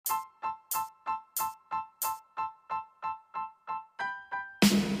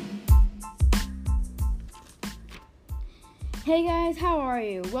Hey guys, how are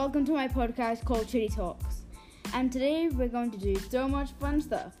you? Welcome to my podcast called Shitty Talks. And today we're going to do so much fun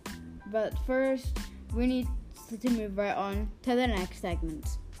stuff. But first, we need to move right on to the next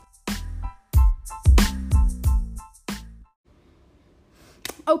segment.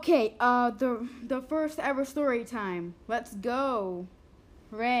 Okay, the first ever story time. Let's go.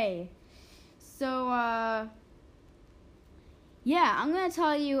 Hooray. So, I'm going to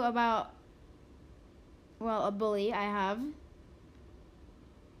tell you about, a bully I have.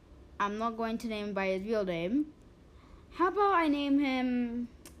 I'm not going to name him by his real name. How about I name him,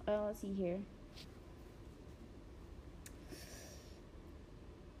 let's see here.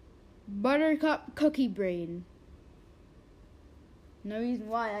 Buttercup Cookie Brain. No reason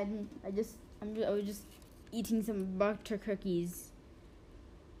why, I was just eating some butter cookies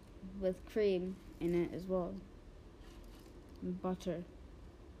with cream in it as well. And butter.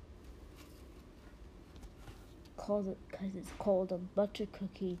 Because it's called a butter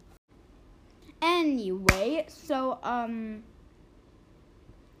cookie. Anyway, so, I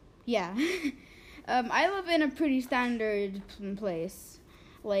live in a pretty standard place.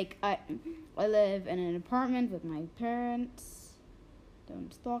 Like, I live in an apartment with my parents.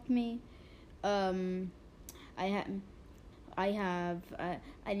 Don't stalk me. I have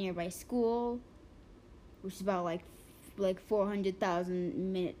a nearby school, which is about like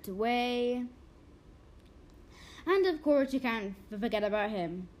 400,000 minutes away. And of course, you can't forget about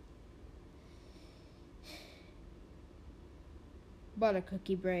him. Butter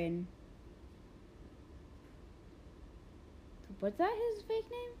Cookie Brain. Was that his fake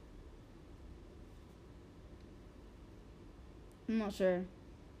name? I'm not sure.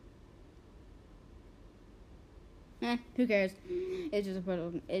 Who cares? It's just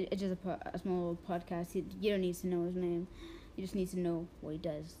a small podcast. You don't need to know his name. You just need to know what he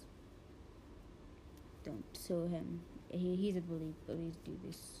does. Don't sue him. He's a bully. Bullies do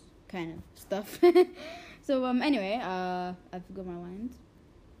this kind of stuff. So anyway, I forgot my lines.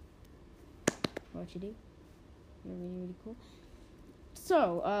 What you do? You're really, really cool.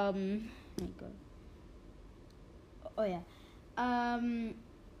 So, oh my god. Oh yeah.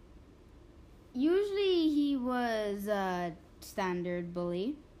 Usually he was a standard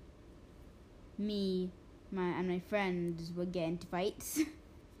bully. Me and my friends would get into fights.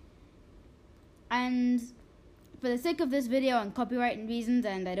 And for the sake of this video and copyright reasons,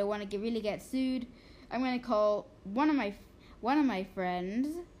 and I don't want to really get sued, I'm going to call one of my friends.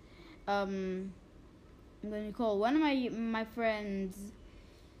 I'm going to call one of my friends.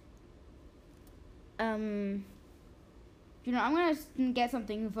 I'm going to get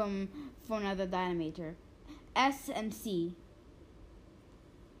something from another Dynamator. S and C.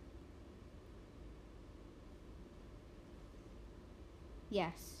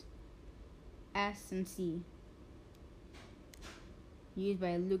 Yes. S and C. Used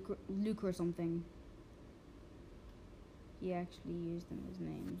by Luke or something. He actually used them as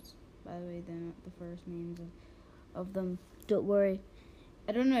names. By the way, they're not the first names of them. Don't worry.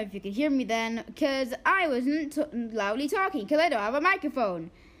 I don't know if you could hear me then, because I wasn't loudly talking, because I don't have a microphone.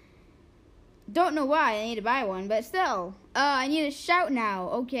 Don't know why I need to buy one, but still. I need to shout now.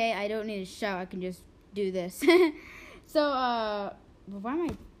 Okay, I don't need to shout. I can just do this. So, why am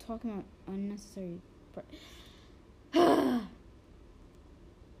I talking about unnecessary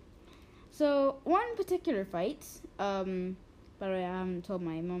So, one particular fight, by the way, I haven't told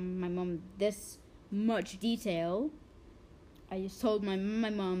my mom this much detail. I just told my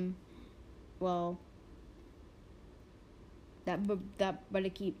mom, that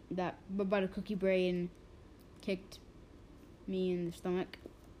butter cookie brain kicked me in the stomach,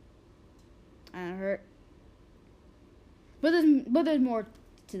 and it hurt. But there's more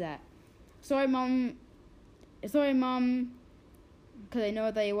to that. Sorry, mom. Because I know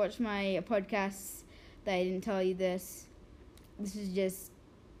that you watch my podcasts, that I didn't tell you this. This is just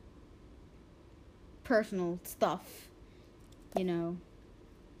personal stuff,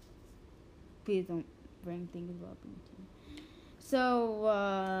 Please don't bring things about me to me. So,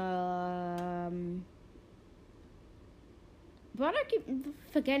 but I keep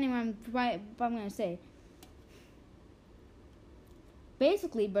forgetting what I'm going to say.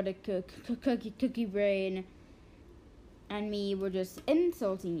 Basically, Cookie Brain and me were just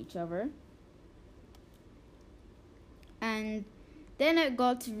insulting each other. And then it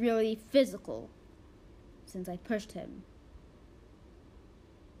got really physical, since I pushed him.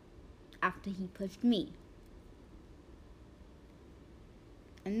 After he pushed me.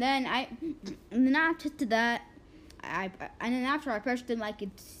 And then after that, after I pushed him, I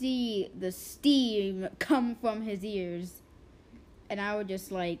could see the steam come from his ears. And I was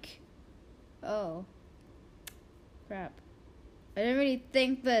just like, oh, crap. I didn't really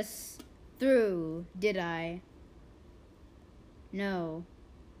think this through, did I? No.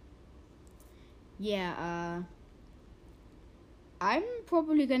 Yeah, I'm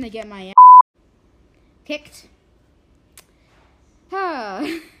probably gonna get my ass kicked.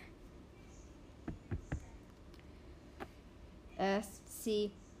 SC.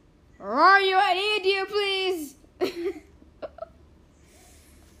 Are you an idiot, please?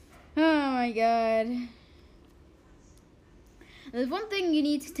 Oh my god. There's one thing you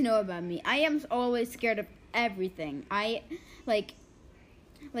need to know about me. I am always scared of everything. Not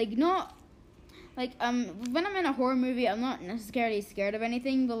when I'm in a horror movie, I'm not necessarily scared of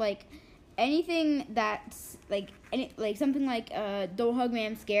anything, but like anything that's something like Don't Hug Me,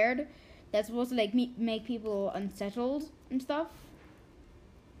 I'm Scared, that's supposed to like make people unsettled and stuff.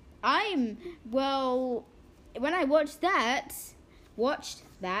 When I watched that, I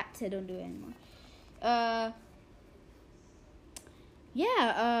don't do it anymore.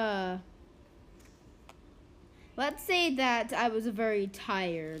 Let's say that I was very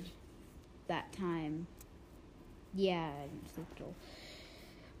tired that time. Yeah, I didn't sleep at all.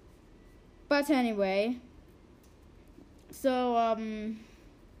 But anyway, so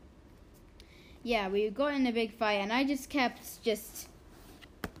we got in a big fight, and I just kept just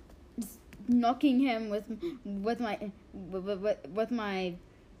knocking him with my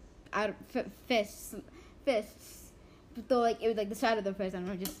fists. Though like it was like the side of the fist, and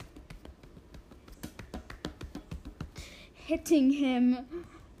I'm just hitting him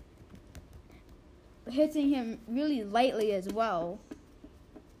really lightly as well.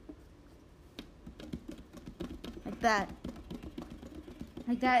 That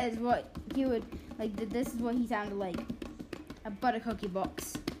is what he would like. This is what he sounded like. A butter cookie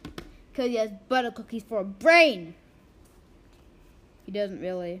box, because he has butter cookies for a brain. He doesn't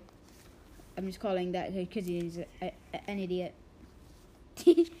really. I'm just calling that because he's an idiot.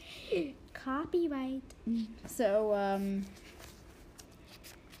 Copyright. So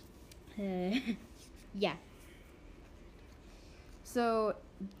yeah. So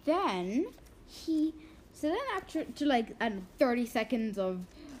then after like 30 seconds of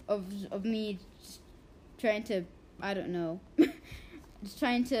me just trying to, I don't know, just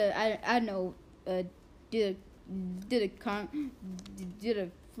trying to I don't know, did a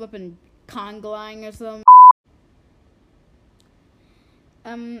flipping conga line or something.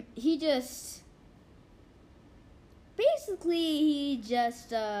 He just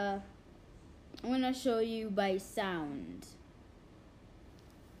I'm gonna show you by sound.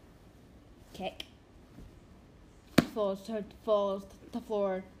 Kick. Falls to the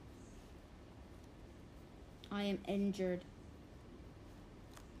floor. I am injured.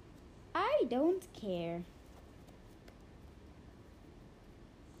 I don't care.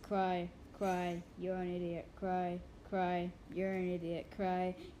 Cry, you're an idiot. Cry, you're an idiot.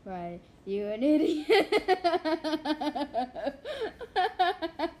 Cry, you're an idiot.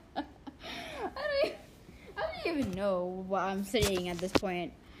 I don't even know what I'm saying at this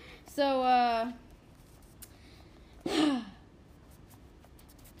point. So,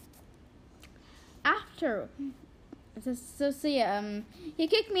 he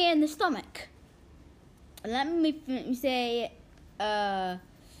kicked me in the stomach. Let me say,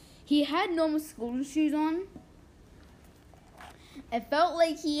 he had normal school shoes on. It felt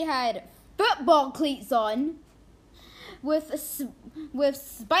like he had football cleats on with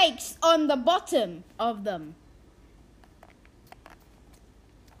spikes on the bottom of them.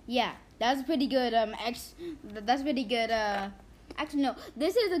 Yeah, that's pretty good. That's pretty good. Actually, no.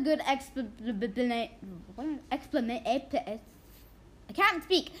 This is a good I can't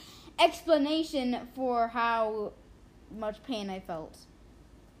speak. Explanation for how much pain I felt.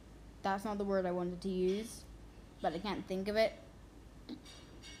 That's not the word I wanted to use, but I can't think of it.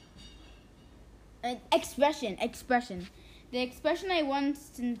 Expression. The expression I want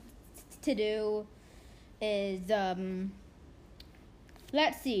to do is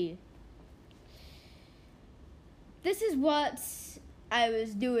let's see. This is what I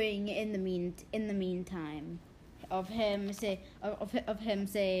was doing in the meantime of him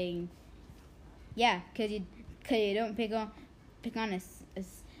saying, yeah, cause you don't pick on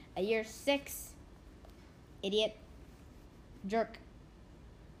a year 6 idiot, jerk,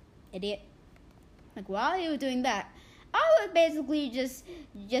 idiot. Like while he was doing that, I was basically just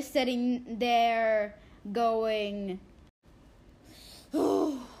sitting there going.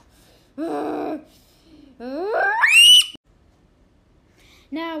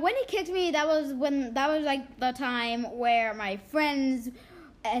 Now, when he kicked me, that was like the time where my friends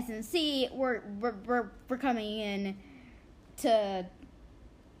SNC were coming in to,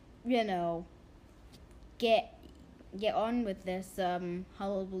 get get on with this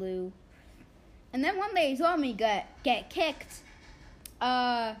hullabaloo. And then one day he saw me get kicked.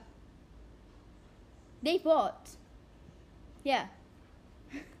 They fought. Yeah.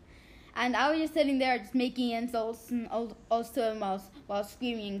 And I was just sitting there just making insults and also while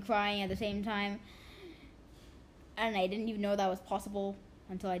screaming and crying at the same time. And I didn't even know that was possible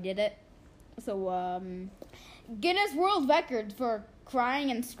until I did it. So, Guinness World Record for crying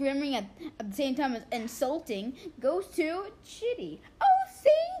and screaming at the same time as insulting goes to Chitty. Oh,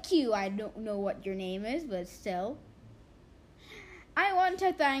 thank you. I don't know what your name is, but still. I want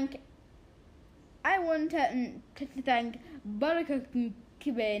to thank Buttercup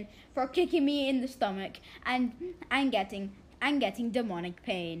Kibane for kicking me in the stomach and getting demonic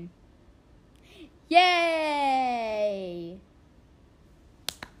pain. Yay!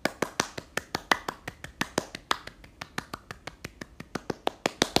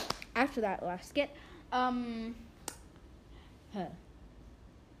 After that last skit, so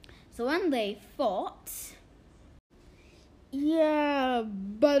when they fought, yeah,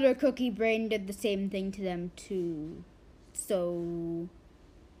 Buttercookie Brain did the same thing to them too. So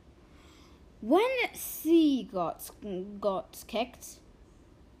when C got kicked,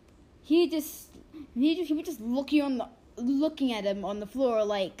 he was just looking at him on the floor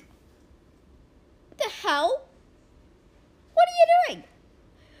like, what the hell? What are you doing?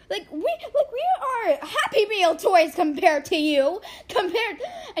 Like we are Happy Meal toys compared to you.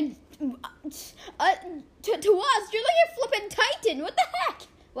 And to us, you're like a flippin' titan. What the heck?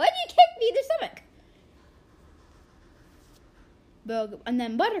 Why did you kick me in the stomach? And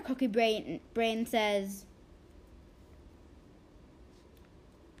then Buttercookie Brain says,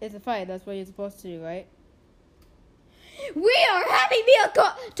 it's a fight. That's what you're supposed to do, right? We are Happy Meal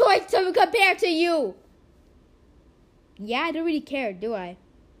toys compared to you. Yeah, I don't really care, do I?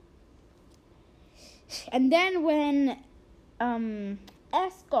 And then when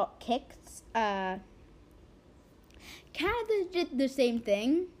S got kicked, Canada did the same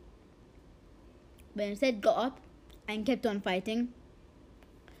thing, but instead got up and kept on fighting.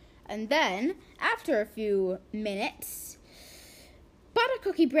 And then, after a few minutes,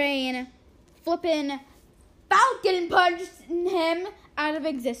 Buttercookie Brain flippin' Falcon punched him out of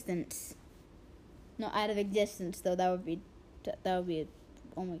existence. Not out of existence, though. That would be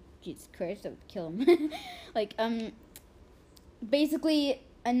oh my Jesus Christ, that would kill him. Like, basically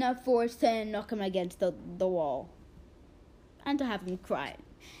enough force to knock him against the wall. And to have him cry.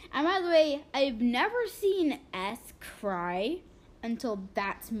 And by the way, I've never seen S cry until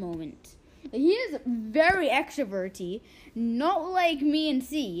that moment. He is very extroverty, not like me and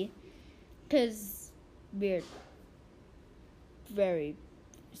C, because we're very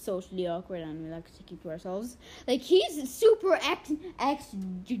socially awkward and we like to keep to ourselves. Like, he's super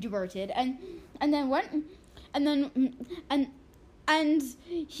extroverted, and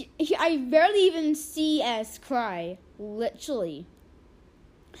I barely even see S cry, literally.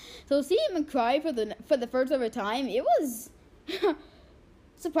 So seeing him cry for the first ever time, it was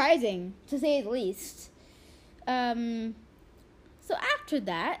surprising, to say the least. So after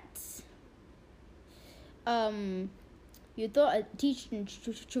that, you thought a teacher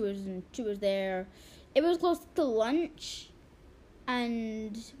was there. It was close to lunch,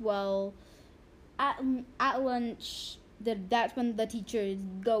 and well, at lunch, that's when the teachers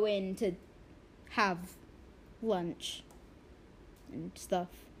go in to have lunch and stuff.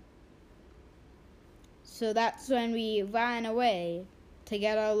 So that's when we ran away to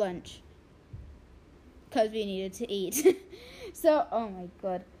get our lunch, because we needed to eat. So, oh my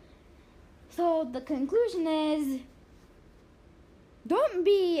god. So the conclusion is, don't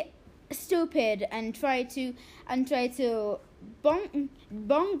be stupid and try to bonga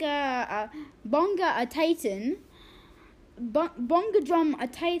a titan, bonga drum a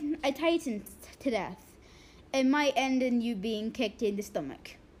titan to death. It might end in you being kicked in the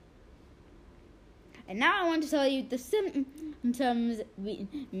stomach. And now I want to tell you the symptoms we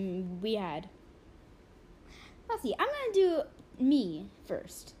had. Let's see. I'm gonna do me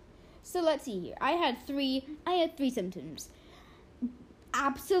first. So let's see here. I had three symptoms.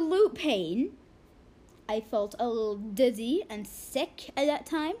 Absolute pain. I felt a little dizzy and sick at that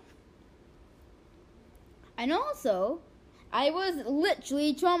time. And also, I was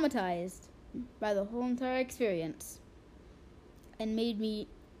literally traumatized by the whole entire experience. And made me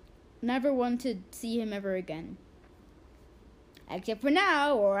never want to see him ever again. Except for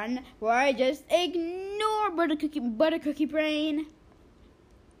now, where I just ignore Buttercookie Brain.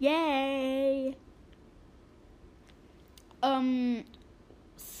 Yay!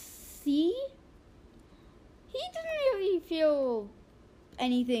 C? He doesn't really feel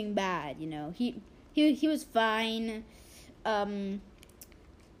anything bad, you know. he was fine.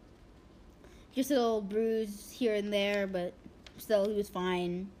 Just a little bruise here and there, but still he was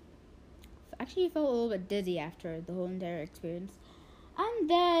fine. Actually, he felt a little bit dizzy after the whole entire experience. And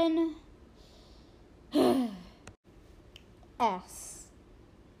then S.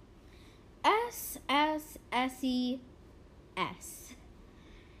 S S S E S.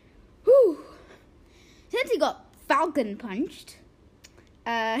 Whew. Since he got falcon punched,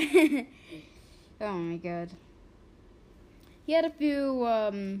 oh my god. He had a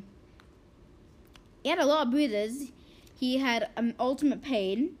few, he had a lot of bruises. He had ultimate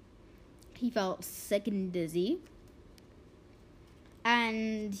pain. He felt sick and dizzy.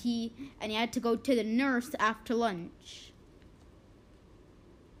 And he had to go to the nurse after lunch.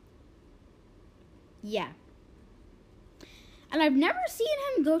 Yeah. And I've never seen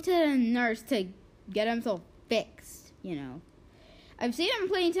him go to the nurse to get himself fixed, you know. I've seen him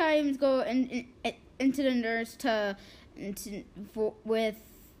plenty times go into the nurse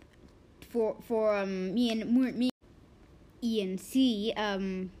for me E and C.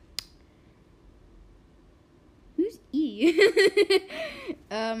 Who's E?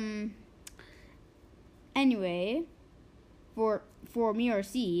 Anyway, for me or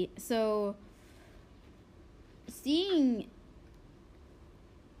C. So seeing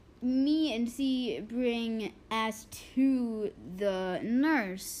me and C bring S to the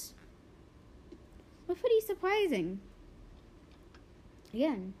nurse was pretty surprising.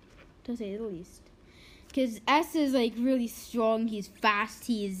 Again, to say the least. Because S is, like, really strong, he's fast,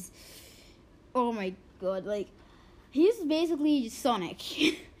 he's... Oh my god, like... He's basically Sonic.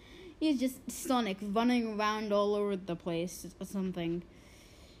 He's just Sonic, running around all over the place or something.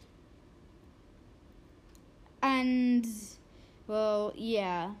 And... Well,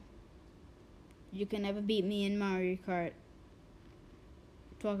 yeah. You can never beat me in Mario Kart.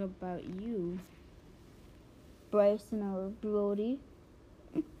 Talk about you, Bryson or Brody.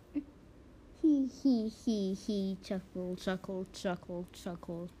 He, chuckle, chuckle, chuckle,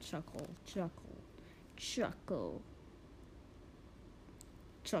 chuckle, chuckle, chuckle, chuckle,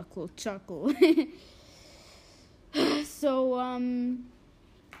 chuckle, chuckle. So,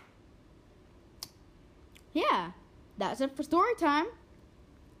 yeah, that's it for story time.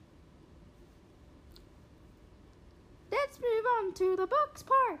 Let's move on to the books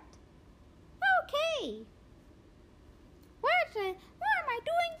part. Okay. Why am I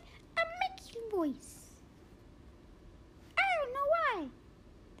doing a Mickey voice? I don't know why.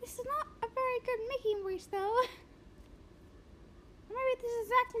 This is not a very good Mickey voice, though. Maybe this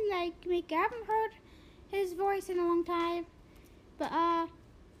is acting like Mickey. I haven't heard his voice in a long time. But,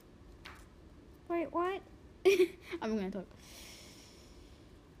 wait, what? I'm gonna talk.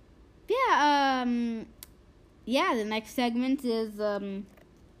 Yeah, the next segment is,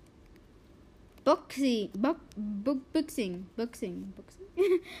 boxing.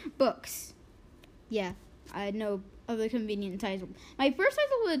 Books. Yeah, I know other convenient title. My first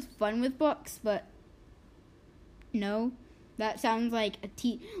title was Fun with Books, but no, that sounds like a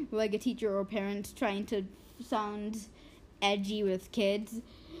teacher or parent trying to sound edgy with kids.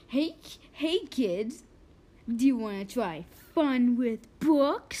 Hey kids, do you want to try Fun with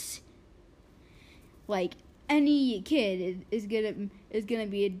Books? Like, any kid is gonna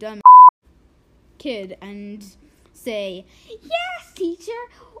be a dumb kid and say, yes, teacher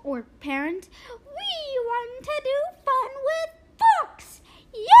or parent, we want to do Fun with Books.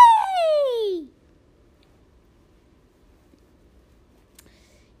 Yay!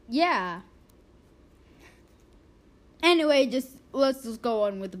 Yeah. Anyway, let's just go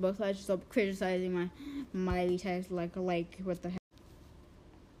on with the books. I should stop criticizing my title like what the heck.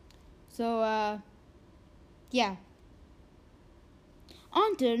 So yeah.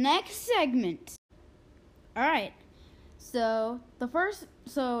 On to the next segment. Alright. So the first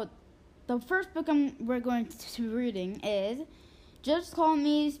book we're going to be reading is Just Call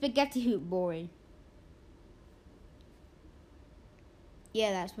Me Spaghetti Hoop Boy.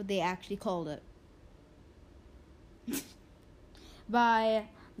 Yeah, that's what they actually called it. By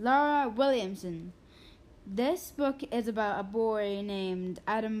Laura Williamson. This book is about a boy named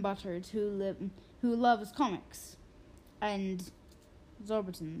Adam Butters who loves comics and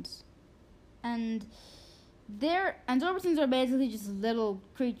Zorbitons. And Zorbitons are basically just little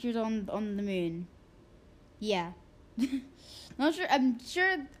creatures on the moon. Yeah. Not sure. I'm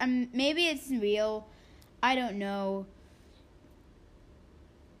sure. Maybe it's real. I don't know.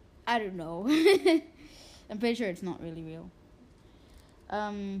 I'm pretty sure it's not really real.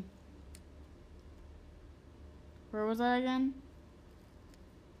 Where was I again?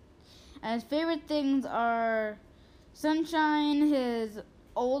 And his favorite things are Sunshine, his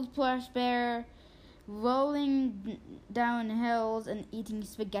old plush bear, rolling down hills and eating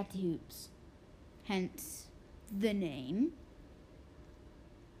spaghetti hoops. Hence the name.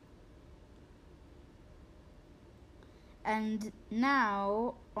 And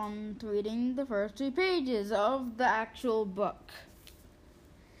now on to reading the first 2 pages of the actual book.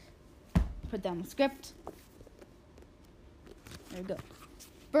 Put down the script. There we go.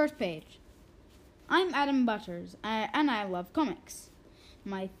 First page. I'm Adam Butters, and I love comics.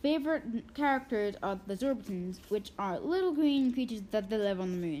 My favorite characters are the Zorbitans, which are little green creatures that live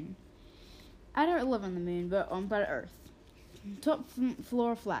on the moon. I don't live on the moon, but on planet Earth. Top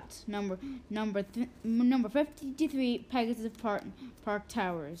floor flat, number 53, Pegasus Park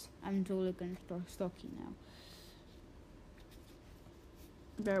Towers. I'm totally gonna start stalking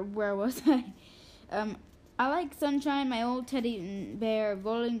now. Where was I? I like sunshine, my old teddy bear,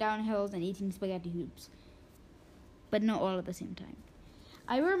 rolling down hills and eating spaghetti hoops. But not all at the same time.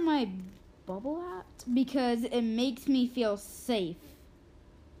 I wear my bubble hat because it makes me feel safe.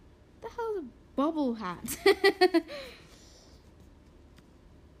 What the hell is a bubble hat?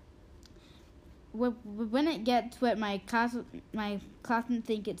 When it gets wet, my classmates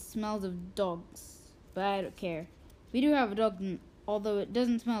think it smells of dogs, but I don't care. We do have a dog, although it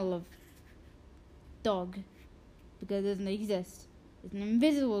doesn't smell of dog because it doesn't exist. It's an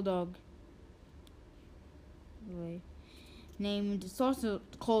invisible dog. Named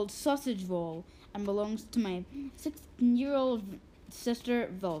called Sausage Roll and belongs to my 16-year-old sister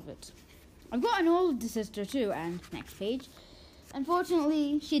Velvet. I've got an older sister too, and next page.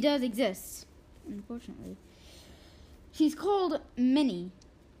 Unfortunately, she does exist. She's called Minnie.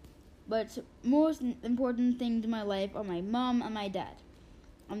 But most important things in my life are my mom and my dad.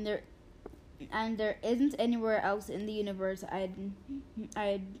 And there isn't anywhere else in the universe I'd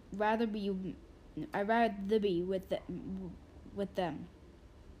rather be with them.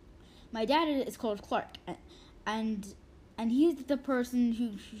 My dad is called Clark, and he's the person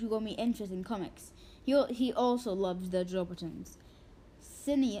who got me interested in comics. He also loves the Zorbitans.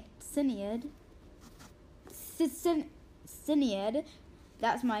 Sinead,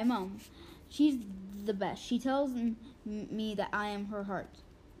 that's my mom. She's the best. She tells me that I am her heart,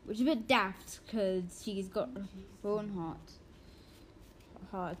 which is a bit daft because she's got her own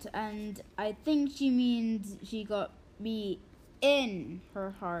heart, and I think she means she got me in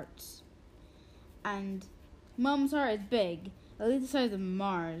her heart. And Mom's heart is big, at least the size of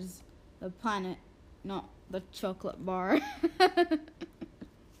Mars, the planet, not the chocolate bar.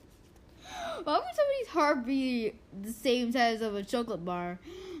 Why would somebody's heart be the same size of a chocolate bar?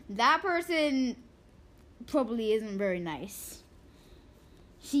 That person probably isn't very nice.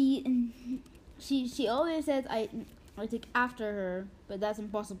 She always says I take after her, but that's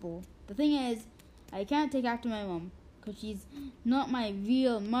impossible. The thing is, I can't take after my mom because she's not my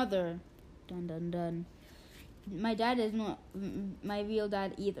real mother. Dun dun dun. My dad is not my real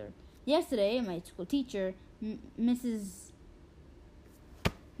dad either. Yesterday, my school teacher, Mrs.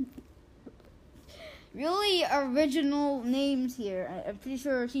 Really original names here. I'm pretty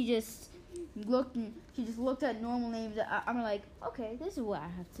sure she just looked at normal names. I'm like, okay, this is what I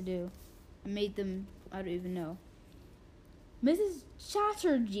have to do. I made them. I don't even know. Mrs.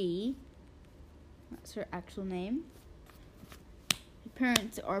 Chatterjee. That's her actual name. Her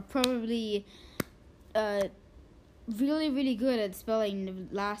parents are probably really, really good at spelling the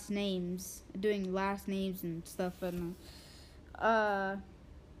last names, doing last names and stuff. And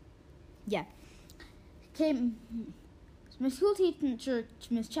yeah. My school teacher,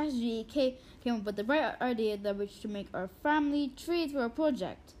 Miss Chatterjee, came up with the bright idea that we should make our family tree for a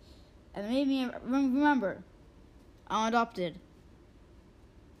project. And it made me remember, I'm adopted.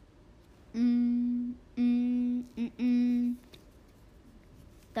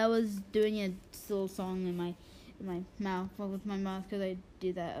 That was doing a little song in my mouth, with my mouth, because I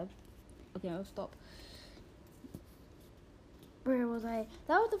do that. Okay, I'll stop. Where was I?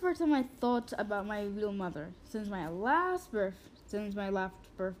 That was the first time I thought about my real mother since my last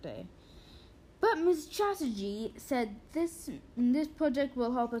birthday. But Miss Chatterjee said this project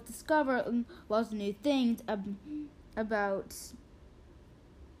will help us discover lots of new things about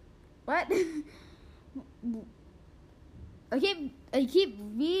what? I keep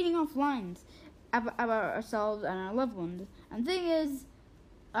reading off lines about ourselves and our loved ones. And the thing is,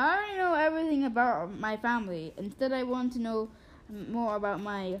 I already know everything about my family. Instead, I want to know more about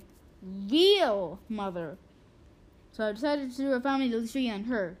my real mother. So I decided to do a family tree on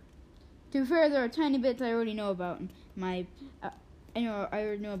her. To be fair, there are tiny bits I already know about my. I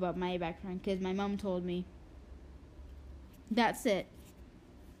already know about my background because my mom told me. That's it.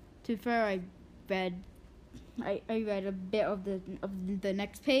 To be fair, I read a bit of the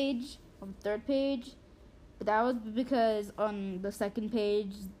next page, of the third page, But that was because on the second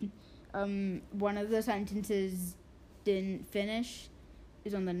page, one of the sentences didn't finish. It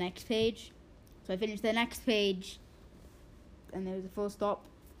was on the next page. So I finished the next page, and there was a full stop.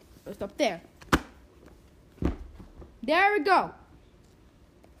 Full stop there. There we go.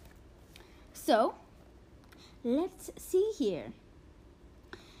 So, let's see here.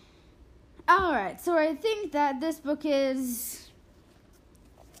 Alright, so I think that this book is...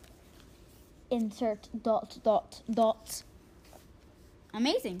 Insert ...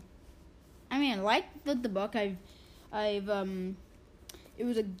 Amazing. I mean, I like the book. It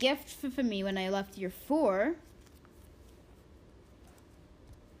was a gift for me when I left year 4.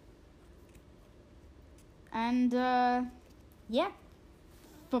 And, yeah.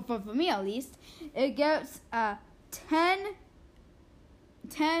 For me, at least. It gets a 10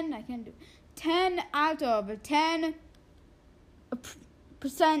 out of 10%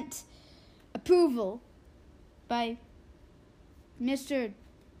 approval by Mr.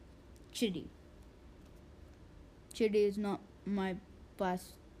 Chitty. Chitty is not my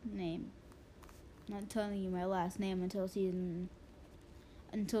last name. I'm not telling you my last name until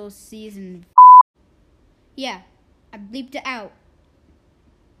season. Yeah, I bleeped it out.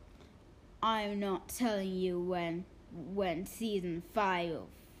 I'm not telling you when season 5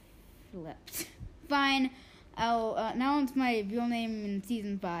 flipped. Fine, I'll announce my real name in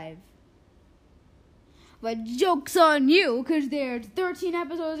season 5. But joke's on you, because there's 13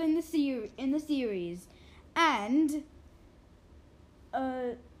 episodes in the series, and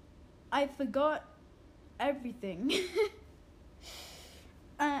I forgot everything.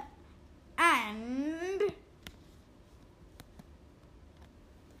 And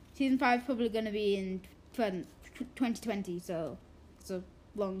season 5 is probably going to be in 2020, so it's a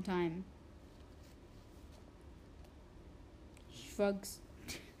long time. Shrugs.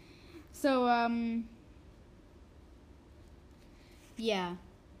 So, yeah.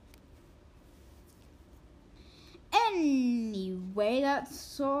 Anyway,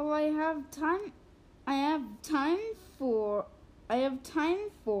 that's all I have time for. I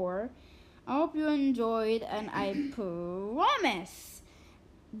hope you enjoyed, and I promise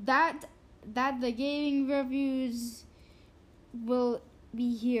that the gaming reviews will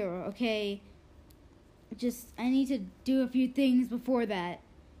be here, okay? I need to do a few things before that.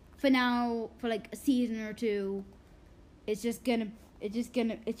 For now, for like a season or 2, it's just gonna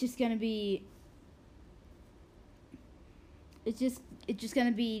be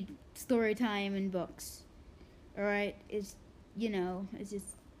story time and books. Alright? It's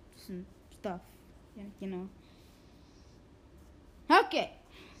just some stuff. Okay.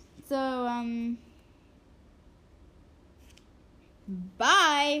 So,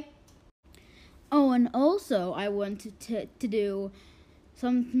 bye. Oh, and also I wanted to do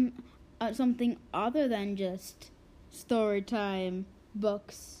something other than just story time,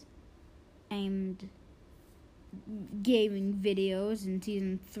 books, and gaming videos in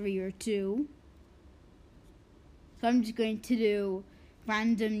season 3 or 2. So I'm just going to do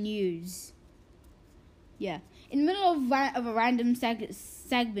random news. Yeah. In the middle of a random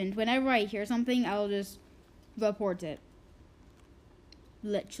segment, whenever I hear something, I'll just report it.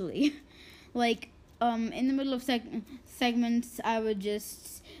 Literally. Like, in the middle of segments, I would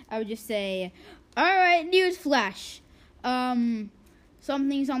just say, alright, news flash. Something,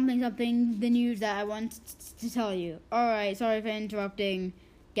 the news that I want to tell you. Alright, sorry for interrupting.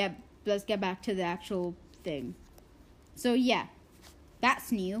 Let's get back to the actual thing. So, yeah.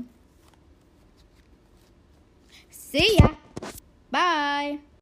 That's new. See ya. Bye.